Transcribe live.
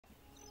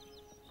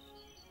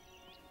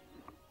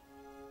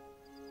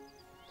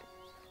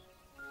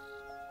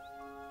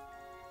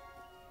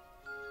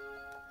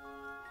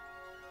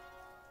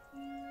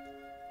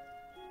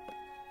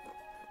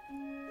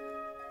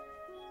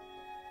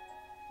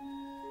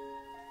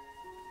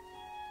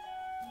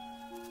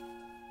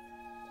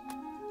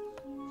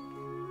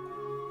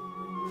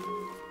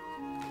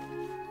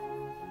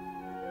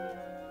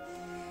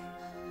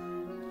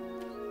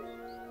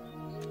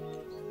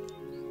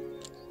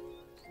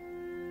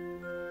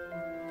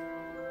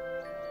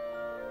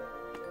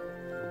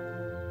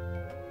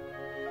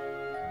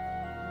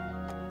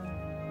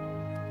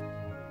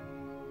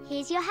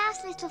is your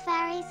house, little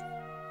fairies.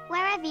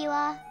 Wherever you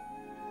are.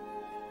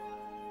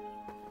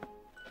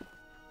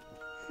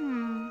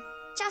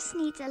 Just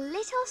needs a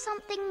little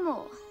something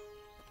more.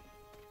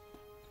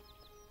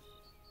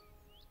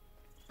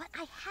 But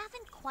I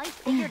haven't quite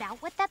figured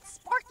out what that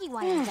sparky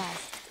wire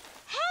does.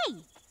 Hey!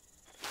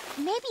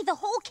 Maybe the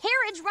whole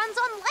carriage runs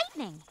on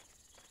lightning.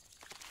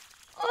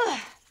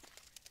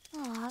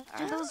 Aw,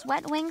 are those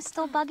wet wings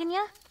still bugging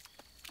you?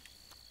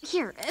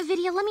 Here,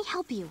 Vidia, let me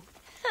help you.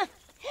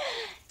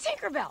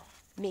 Tinkerbell,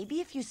 maybe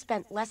if you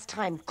spent less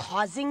time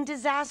causing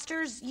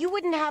disasters, you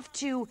wouldn't have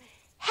to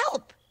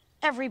help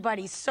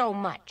everybody so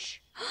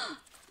much.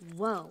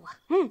 Whoa.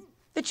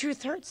 The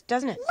truth hurts,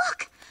 doesn't it?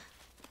 Look!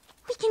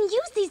 We can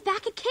use these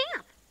back at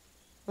camp.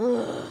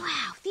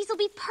 Wow, these will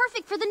be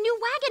perfect for the new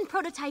wagon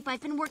prototype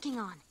I've been working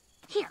on.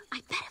 Here,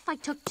 I bet if I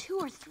took 2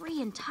 or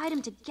 3 and tied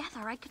them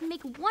together, I could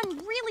make one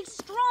really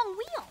strong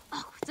wheel.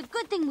 Oh, it's a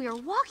good thing we were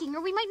walking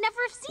or we might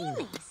never have seen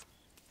these.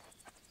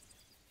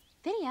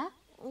 Vidia,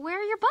 where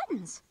are your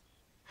buttons?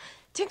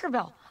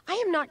 Tinkerbell, I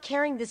am not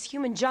carrying this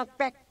human junk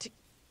back to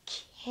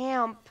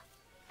camp.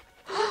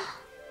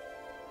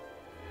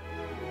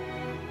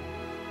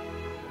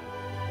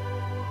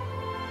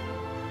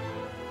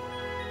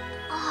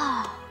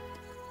 Oh.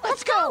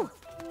 Let's go!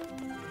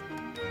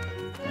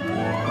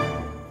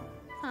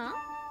 Huh?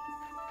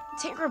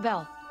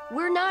 Tinkerbell,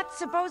 we're not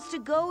supposed to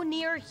go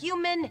near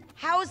human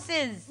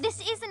houses.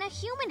 This isn't a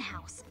human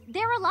house.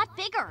 They're a lot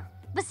bigger.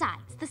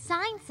 Besides, the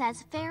sign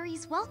says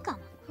Fairies Welcome.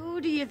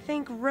 Who do you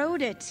think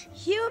wrote it?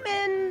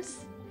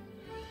 Humans!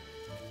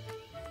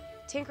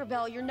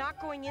 Tinkerbell, you're not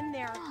going in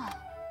there.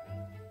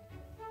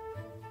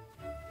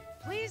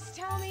 Please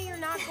tell me you're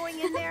not going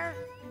in there.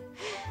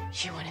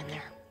 You went in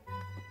there.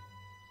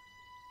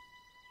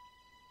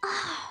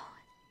 Oh.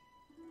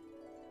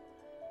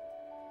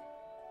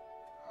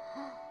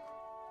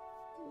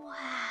 Wow.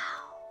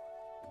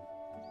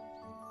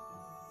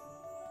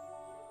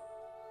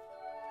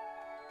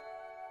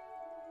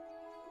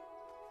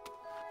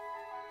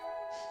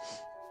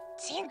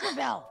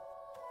 Tinkerbell,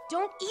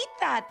 don't eat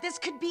that. This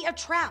could be a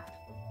trap.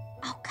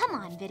 Oh, come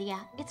on, Vidia.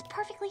 It's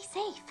perfectly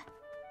safe.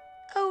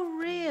 Oh,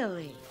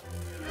 really?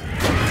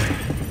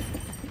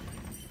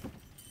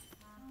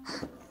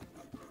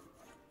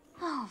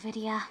 Oh,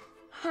 Vidia.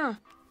 Huh.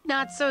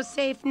 Not so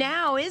safe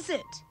now, is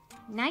it?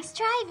 Nice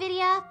try,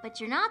 Vidia,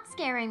 but you're not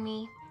scaring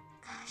me.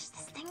 Gosh,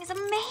 this thing is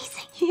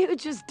amazing. You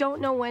just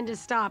don't know when to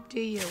stop, do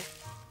you?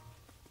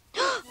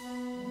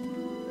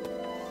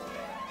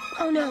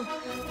 Oh, no.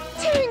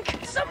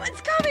 Tink! Someone's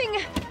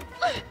coming!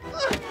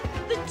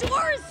 The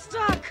door is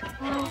stuck!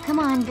 Oh, come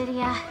on,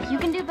 Vidia. You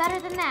can do better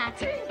than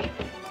that.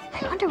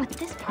 I wonder what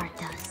this part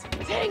does.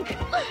 Tink!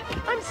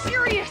 I'm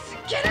serious!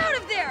 Get out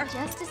of there!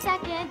 Just a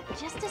second.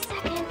 Just a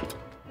second.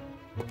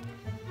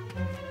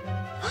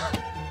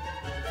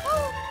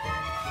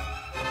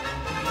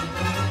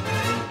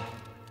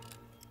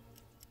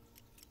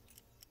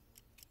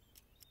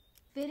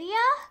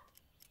 Vidia?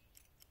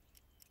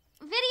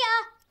 Vidia!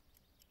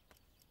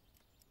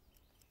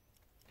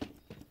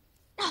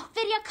 Oh,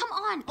 Vidia, come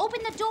on.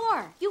 Open the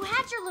door. You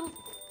had your little...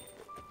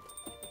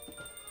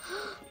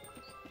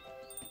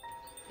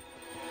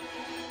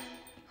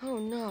 Oh,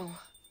 no.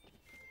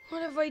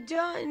 What have I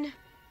done?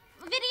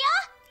 Vidia?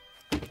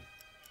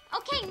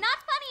 Okay,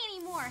 not funny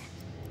anymore.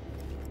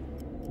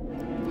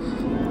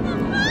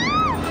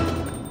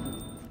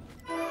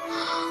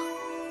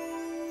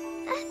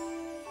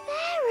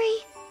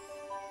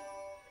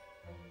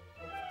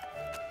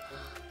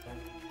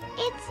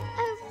 It's